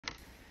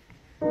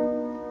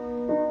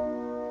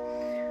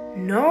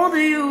know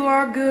that you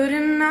are good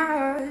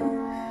enough.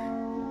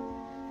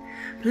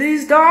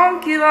 Please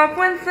don't give up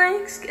when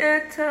things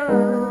get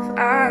tough.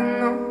 I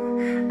know,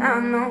 I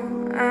know,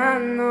 I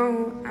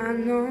know, I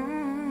know.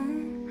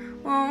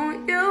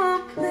 Won't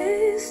you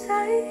please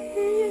stay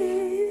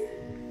here?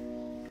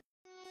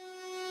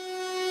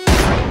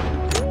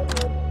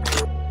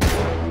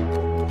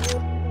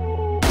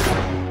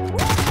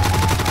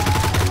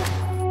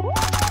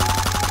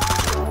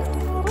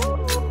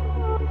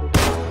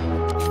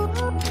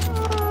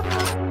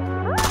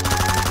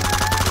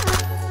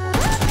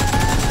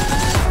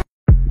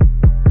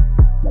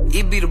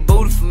 It be the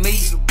booty for me.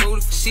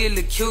 She a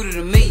little cuter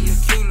than me.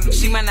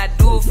 She might not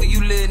do it for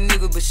you, little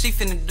nigga, but she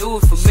finna do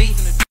it for me.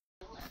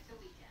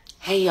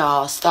 Hey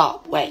y'all,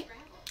 stop, wait.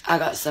 I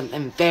got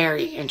something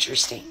very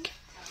interesting.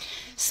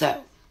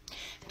 So,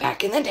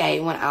 back in the day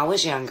when I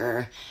was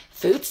younger,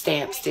 food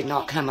stamps did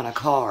not come on a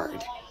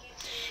card.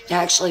 It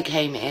actually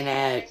came in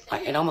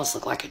like, it almost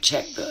looked like a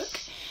checkbook.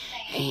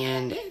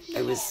 And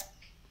it was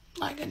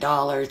like $1,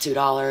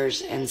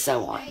 $2, and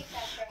so on.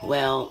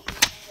 Well,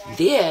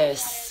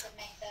 this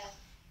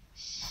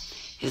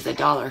is a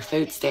 $1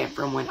 food stamp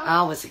from when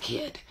I was a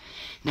kid.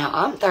 Now,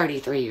 I'm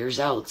 33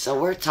 years old, so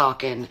we're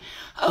talking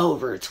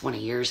over 20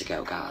 years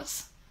ago,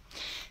 guys.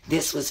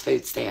 This was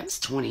food stamps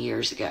 20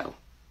 years ago.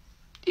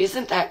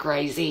 Isn't that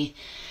crazy?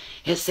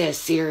 It says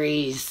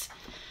series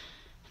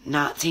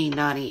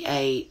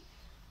 1998.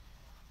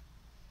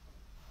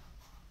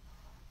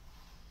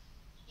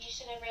 You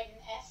should have written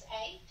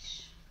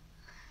SH.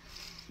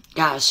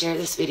 Guys, share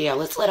this video.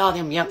 Let's let all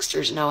them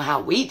youngsters know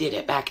how we did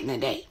it back in the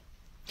day.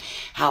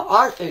 How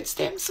our food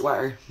stamps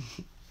were.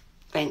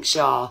 Thanks,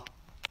 y'all.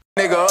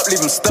 Nigga up, leave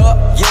him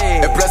stuck,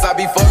 yeah. And plus I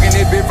be fucking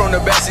this bitch from the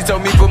back. She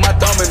told me put my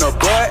thumb in her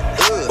butt.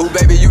 Ooh,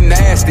 baby, you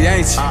nasty,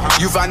 ain't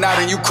you? You find out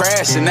and you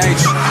crashing, ain't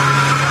you?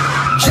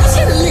 Just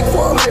hit a lick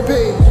for 100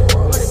 page.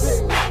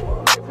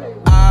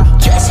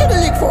 Just hit a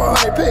lick for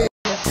 100 page.